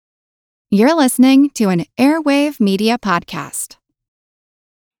You're listening to an Airwave Media Podcast.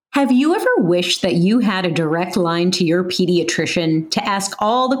 Have you ever wished that you had a direct line to your pediatrician to ask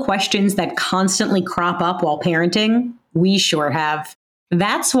all the questions that constantly crop up while parenting? We sure have.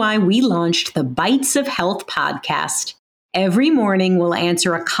 That's why we launched the Bites of Health podcast. Every morning, we'll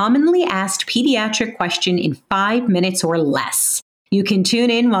answer a commonly asked pediatric question in 5 minutes or less. You can tune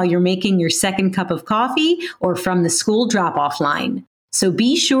in while you're making your second cup of coffee or from the school drop-off line. So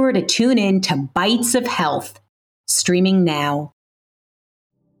be sure to tune in to Bites of Health, streaming now.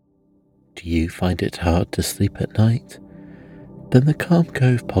 Do you find it hard to sleep at night? Then the Calm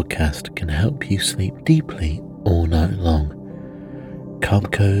Cove podcast can help you sleep deeply all night long. Calm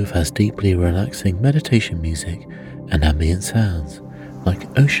Cove has deeply relaxing meditation music and ambient sounds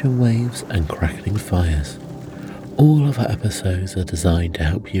like ocean waves and crackling fires. All of our episodes are designed to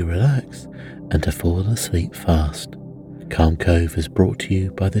help you relax and to fall asleep fast. Calm Cove is brought to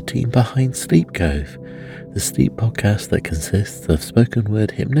you by the team behind Sleep Cove, the sleep podcast that consists of spoken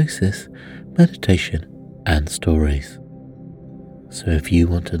word hypnosis, meditation, and stories. So if you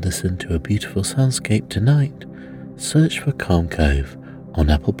want to listen to a beautiful soundscape tonight, search for Calm Cove on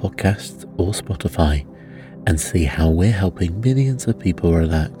Apple Podcasts or Spotify and see how we're helping millions of people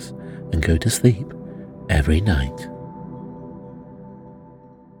relax and go to sleep every night.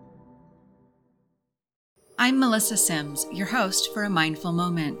 I'm Melissa Sims, your host for A Mindful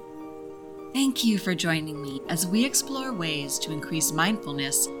Moment. Thank you for joining me as we explore ways to increase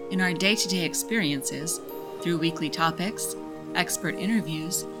mindfulness in our day-to-day experiences through weekly topics, expert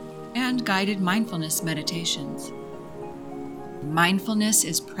interviews, and guided mindfulness meditations. Mindfulness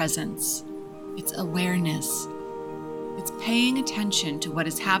is presence. It's awareness. It's paying attention to what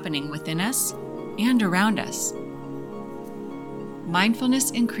is happening within us and around us.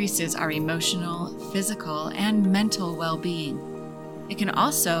 Mindfulness increases our emotional, physical, and mental well-being. It can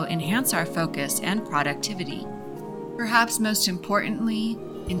also enhance our focus and productivity. Perhaps most importantly,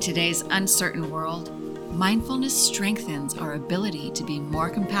 in today's uncertain world, mindfulness strengthens our ability to be more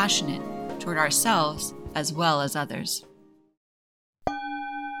compassionate toward ourselves as well as others.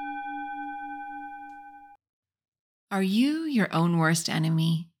 Are you your own worst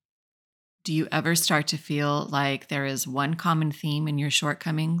enemy? Do you ever start to feel like there is one common theme in your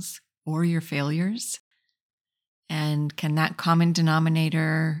shortcomings or your failures? And can that common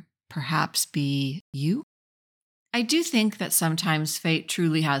denominator perhaps be you? I do think that sometimes fate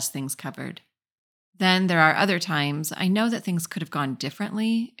truly has things covered. Then there are other times I know that things could have gone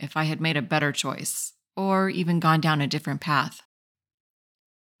differently if I had made a better choice or even gone down a different path.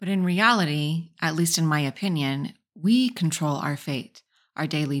 But in reality, at least in my opinion, we control our fate, our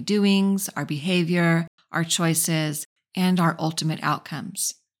daily doings, our behavior, our choices, and our ultimate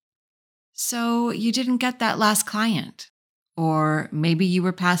outcomes. So you didn't get that last client, or maybe you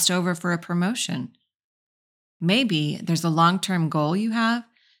were passed over for a promotion. Maybe there's a long-term goal you have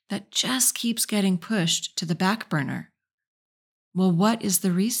that just keeps getting pushed to the back burner. Well, what is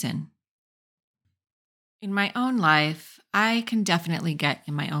the reason? In my own life, I can definitely get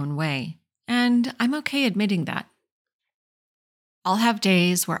in my own way, and I'm okay admitting that. I'll have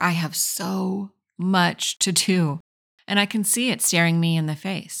days where I have so much to do, and I can see it staring me in the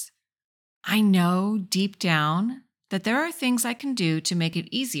face. I know deep down that there are things I can do to make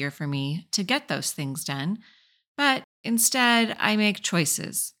it easier for me to get those things done, but instead I make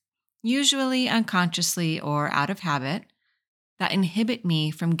choices, usually unconsciously or out of habit, that inhibit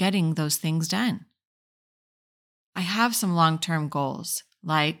me from getting those things done. I have some long-term goals,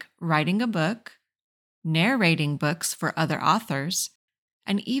 like writing a book, narrating books for other authors,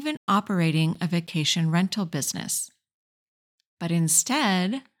 and even operating a vacation rental business. But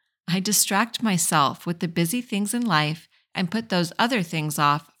instead, I distract myself with the busy things in life and put those other things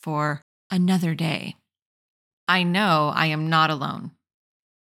off for another day. I know I am not alone.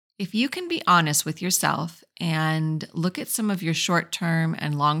 If you can be honest with yourself and look at some of your short-term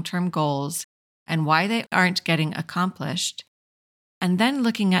and long-term goals and why they aren't getting accomplished, and then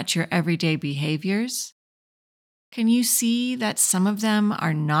looking at your everyday behaviors, can you see that some of them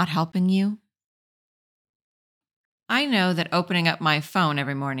are not helping you? I know that opening up my phone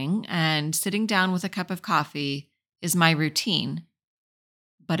every morning and sitting down with a cup of coffee is my routine,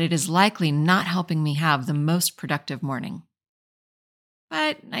 but it is likely not helping me have the most productive morning.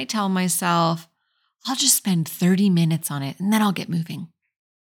 But I tell myself, I'll just spend 30 minutes on it and then I'll get moving.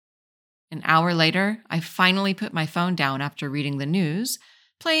 An hour later, I finally put my phone down after reading the news,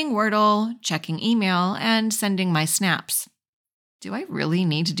 playing Wordle, checking email, and sending my snaps. Do I really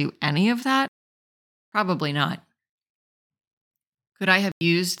need to do any of that? Probably not. Could I have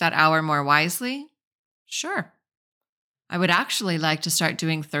used that hour more wisely? Sure. I would actually like to start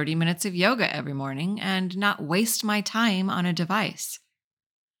doing 30 minutes of yoga every morning and not waste my time on a device.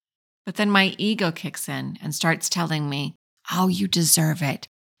 But then my ego kicks in and starts telling me, oh, you deserve it.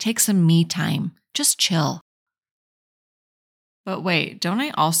 Take some me time. Just chill. But wait, don't I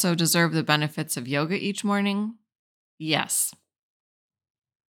also deserve the benefits of yoga each morning? Yes.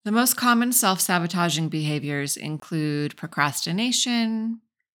 The most common self-sabotaging behaviors include procrastination,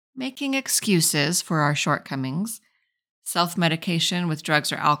 making excuses for our shortcomings, self-medication with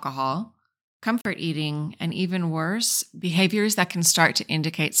drugs or alcohol, comfort eating, and even worse, behaviors that can start to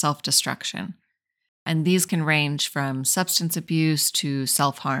indicate self-destruction. And these can range from substance abuse to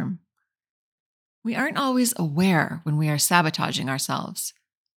self-harm. We aren't always aware when we are sabotaging ourselves,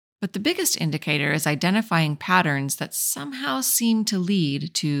 but the biggest indicator is identifying patterns that somehow seem to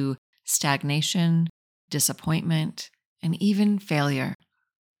lead to stagnation, disappointment, and even failure,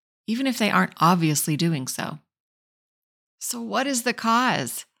 even if they aren't obviously doing so. So what is the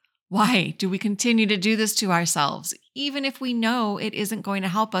cause? Why do we continue to do this to ourselves, even if we know it isn't going to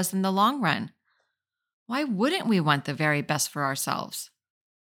help us in the long run? Why wouldn't we want the very best for ourselves?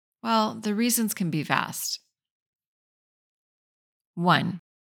 Well, the reasons can be vast. 1.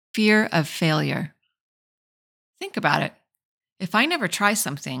 Fear of failure. Think about it. If I never try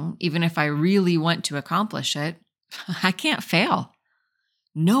something, even if I really want to accomplish it, I can't fail.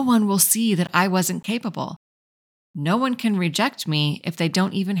 No one will see that I wasn't capable. No one can reject me if they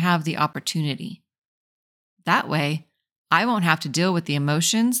don't even have the opportunity. That way, I won't have to deal with the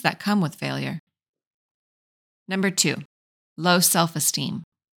emotions that come with failure. 2, low self-esteem.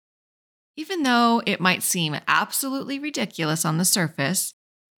 Even though it might seem absolutely ridiculous on the surface,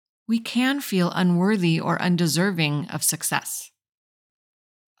 we can feel unworthy or undeserving of success.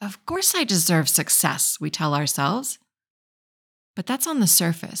 Of course I deserve success, we tell ourselves. But that's on the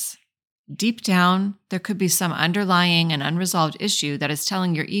surface. Deep down, there could be some underlying and unresolved issue that is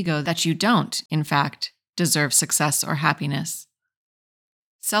telling your ego that you don't, in fact, deserve success or happiness.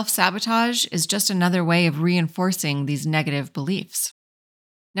 Self-sabotage is just another way of reinforcing these negative beliefs.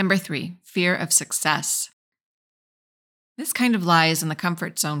 3, fear of success. This kind of lies in the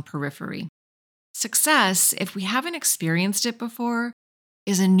comfort zone periphery. Success, if we haven't experienced it before,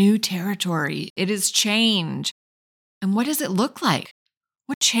 is a new territory. It is change. And what does it look like?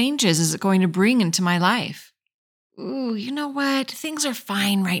 What changes is it going to bring into my life? Ooh, you know what? Things are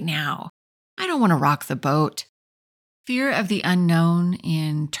fine right now. I don't want to rock the boat. Fear of the unknown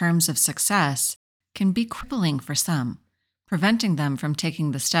in terms of success can be crippling for some, preventing them from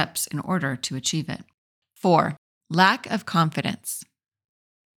taking the steps in order to achieve it. 4, lack of confidence.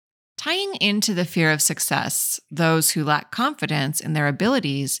 Tying into the fear of success, those who lack confidence in their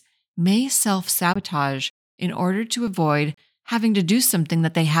abilities may self-sabotage in order to avoid having to do something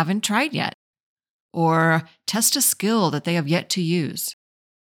that they haven't tried yet, or test a skill that they have yet to use.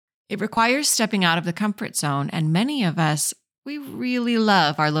 It requires stepping out of the comfort zone, and many of us, we really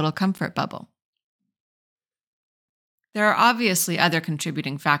love our little comfort bubble. There are obviously other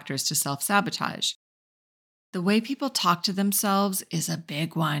contributing factors to self-sabotage. The way people talk to themselves is a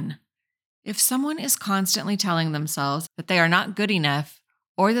big one. If someone is constantly telling themselves that they are not good enough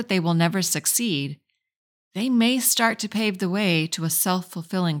or that they will never succeed, they may start to pave the way to a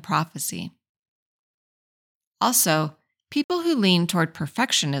self-fulfilling prophecy. Also, people who lean toward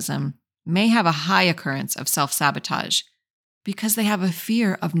perfectionism may have a high occurrence of self-sabotage because they have a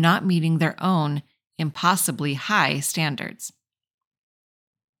fear of not meeting their own impossibly high standards.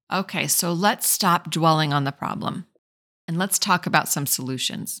 Okay, so let's stop dwelling on the problem and let's talk about some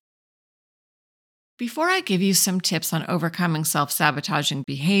solutions. Before I give you some tips on overcoming self-sabotaging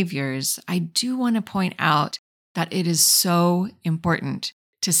behaviors, I do want to point out that it is so important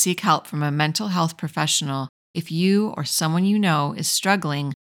to seek help from a mental health professional if you or someone you know is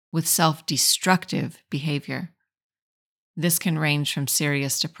struggling with self-destructive behavior. This can range from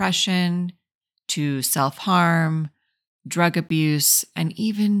serious depression to self-harm, drug abuse, and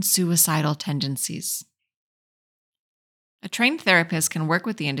even suicidal tendencies. A trained therapist can work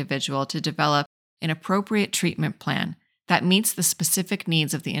with the individual to develop an appropriate treatment plan that meets the specific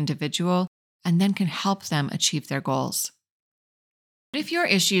needs of the individual and then can help them achieve their goals. But if your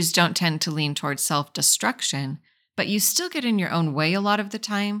issues don't tend to lean towards self-destruction, but you still get in your own way a lot of the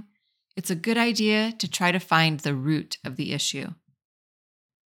time, it's a good idea to try to find the root of the issue.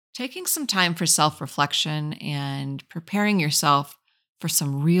 Taking some time for self-reflection and preparing yourself for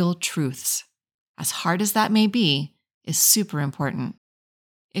some real truths, as hard as that may be, is super important.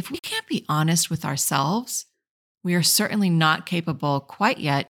 If we can't be honest with ourselves, we are certainly not capable quite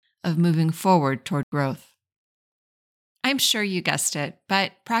yet of moving forward toward growth. I'm sure you guessed it,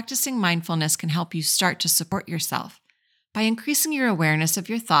 but practicing mindfulness can help you start to support yourself by increasing your awareness of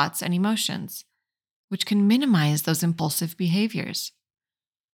your thoughts and emotions, which can minimize those impulsive behaviors.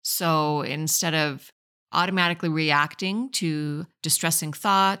 So instead of automatically reacting to distressing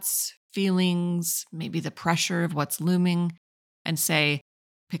thoughts, feelings, maybe the pressure of what's looming, and say,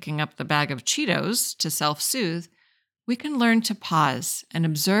 picking up the bag of Cheetos to self-soothe, we can learn to pause and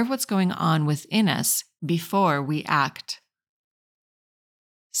observe what's going on within us before we act.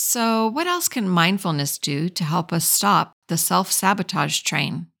 So, what else can mindfulness do to help us stop the self-sabotage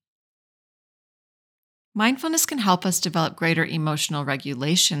train? Mindfulness can help us develop greater emotional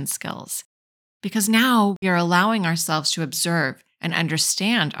regulation skills because now we are allowing ourselves to observe and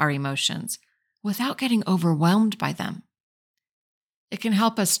understand our emotions without getting overwhelmed by them. It can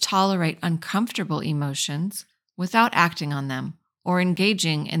help us tolerate uncomfortable emotions without acting on them or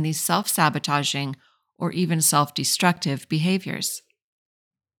engaging in these self-sabotaging or even self-destructive behaviors.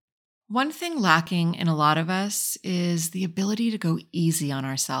 One thing lacking in a lot of us is the ability to go easy on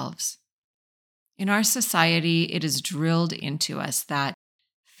ourselves. In our society, it is drilled into us that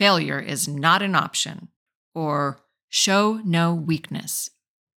failure is not an option or show no weakness.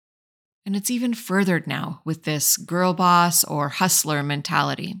 And it's even furthered now with this girl boss or hustler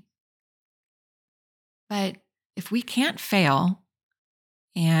mentality. But if we can't fail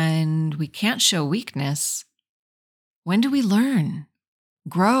and we can't show weakness, when do we learn,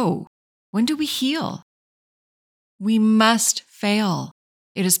 grow? When do we heal? We must fail.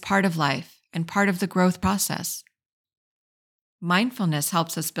 It is part of life and part of the growth process. Mindfulness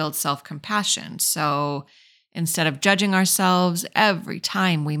helps us build self-compassion. So instead of judging ourselves every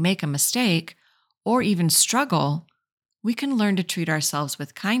time we make a mistake or even struggle, we can learn to treat ourselves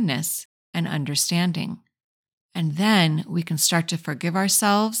with kindness and understanding. And then we can start to forgive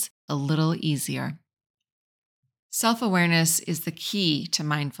ourselves a little easier. Self-awareness is the key to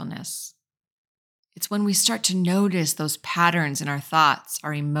mindfulness. It's when we start to notice those patterns in our thoughts,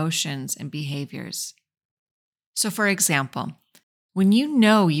 our emotions, and behaviors. So, for example, when you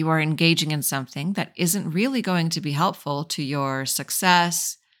know you are engaging in something that isn't really going to be helpful to your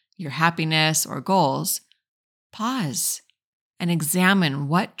success, your happiness, or goals, pause and examine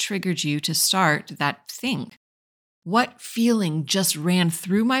what triggered you to start that thing. What feeling just ran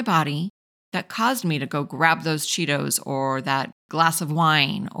through my body that caused me to go grab those Cheetos or that glass of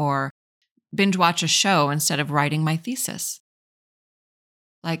wine or binge watch a show instead of writing my thesis?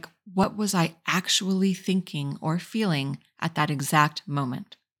 Like, what was I actually thinking or feeling at that exact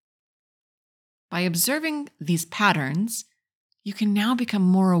moment? By observing these patterns, you can now become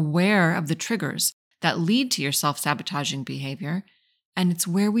more aware of the triggers that lead to your self-sabotaging behavior, and it's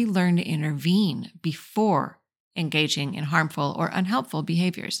where we learn to intervene before engaging in harmful or unhelpful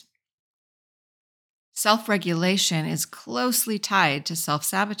behaviors. Self-regulation is closely tied to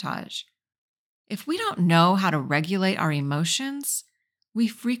self-sabotage. If we don't know how to regulate our emotions, we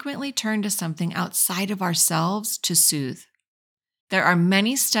frequently turn to something outside of ourselves to soothe. There are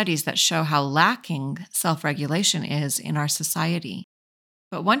many studies that show how lacking self-regulation is in our society.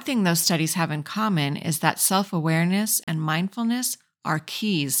 But one thing those studies have in common is that self-awareness and mindfulness are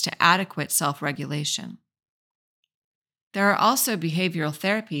keys to adequate self-regulation. There are also behavioral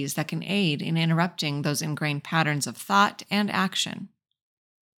therapies that can aid in interrupting those ingrained patterns of thought and action.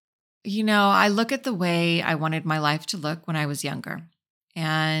 I look at the way I wanted my life to look when I was younger,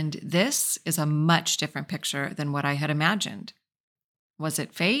 and this is a much different picture than what I had imagined. Was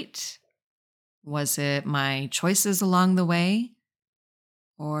it fate? Was it my choices along the way?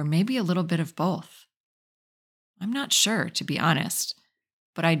 Or maybe a little bit of both? I'm not sure, to be honest,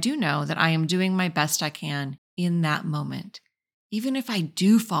 but I do know that I am doing my best I can in that moment, even if I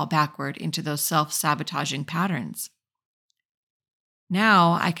do fall backward into those self-sabotaging patterns.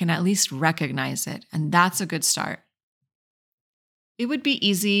 Now I can at least recognize it, and that's a good start. It would be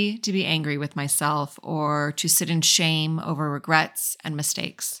easy to be angry with myself or to sit in shame over regrets and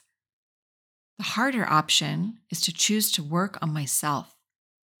mistakes. The harder option is to choose to work on myself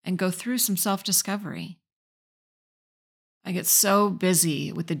and go through some self-discovery. I get so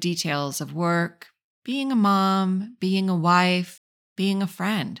busy with the details of work, being a mom, being a wife, being a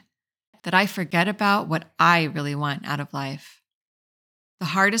friend, that I forget about what I really want out of life. The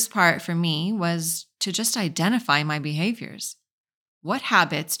hardest part for me was to just identify my behaviors. What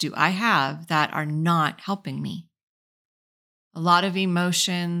habits do I have that are not helping me? A lot of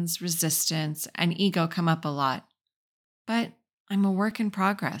emotions, resistance, and ego come up a lot, but I'm a work in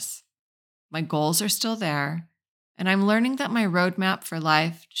progress. My goals are still there, and I'm learning that my roadmap for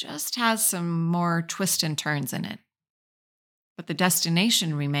life just has some more twists and turns in it. But the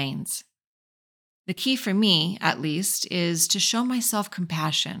destination remains. The key for me, at least, is to show myself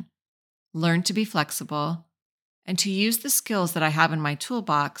compassion, learn to be flexible, and to use the skills that I have in my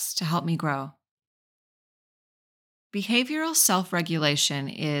toolbox to help me grow. Behavioral self-regulation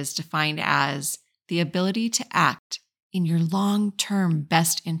is defined as the ability to act in your long-term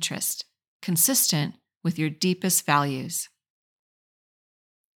best interest, consistent with your deepest values.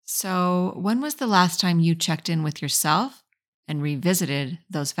 So, when was the last time you checked in with yourself and revisited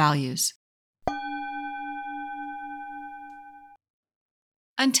those values?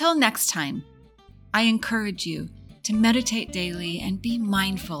 Until next time, I encourage you to meditate daily and be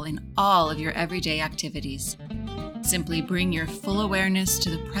mindful in all of your everyday activities. Simply bring your full awareness to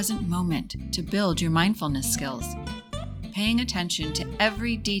the present moment to build your mindfulness skills, paying attention to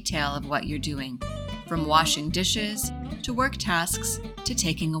every detail of what you're doing, from washing dishes to work tasks to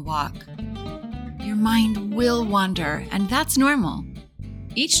taking a walk. Your mind will wander, and that's normal.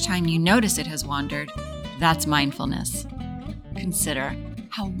 Each time you notice it has wandered, that's mindfulness. Consider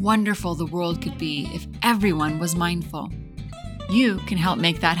how wonderful the world could be if everyone was mindful. You can help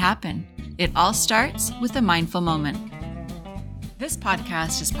make that happen. It all starts with a mindful moment. This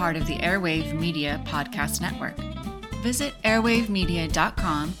podcast is part of the Airwave Media Podcast Network. Visit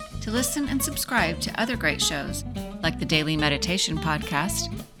airwavemedia.com to listen and subscribe to other great shows like the Daily Meditation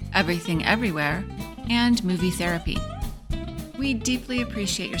Podcast, Everything Everywhere, and Movie Therapy. We deeply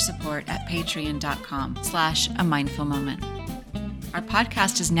appreciate your support at patreon.com/amindfulmoment. Our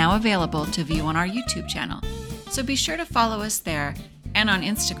podcast is now available to view on our YouTube channel, so be sure to follow us there and on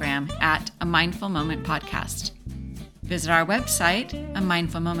Instagram at A Mindful Moment Podcast. Visit our website,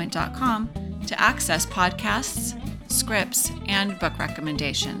 amindfulmoment.com, to access podcasts, scripts, and book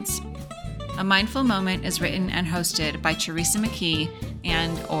recommendations. A Mindful Moment is written and hosted by Teresa McKee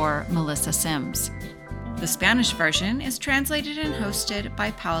and/or Melissa Sims. The Spanish version is translated and hosted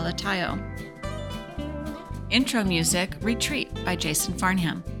by Paula Tayo. Intro music, Retreat by Jason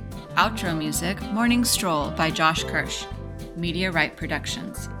Farnham. Outro music, Morning Stroll by Josh Kirsch. Media Right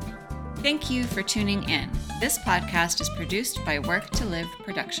Productions. Thank you for tuning in. This podcast is produced by Work to Live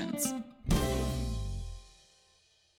Productions.